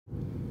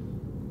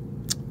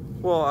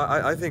Well,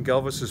 I think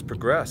Elvis has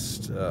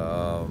progressed.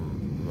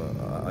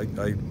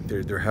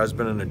 There has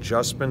been an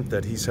adjustment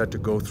that he's had to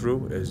go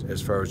through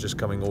as far as just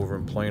coming over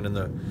and playing in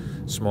the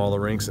smaller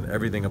rinks and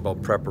everything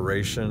about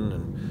preparation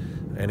and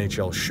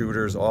NHL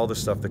shooters, all the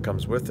stuff that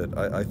comes with it.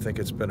 I think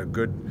it's been a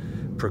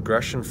good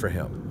progression for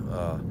him.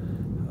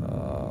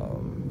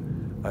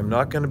 I'm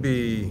not going to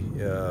be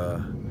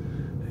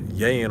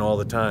yaying all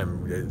the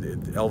time.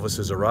 Elvis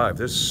has arrived.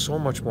 There's so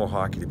much more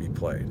hockey to be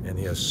played, and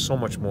he has so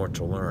much more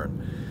to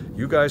learn.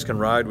 You guys can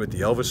ride with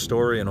the Elvis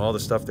story and all the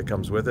stuff that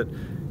comes with it.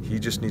 He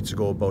just needs to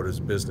go about his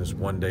business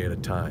one day at a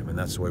time, and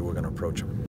that's the way we're going to approach him.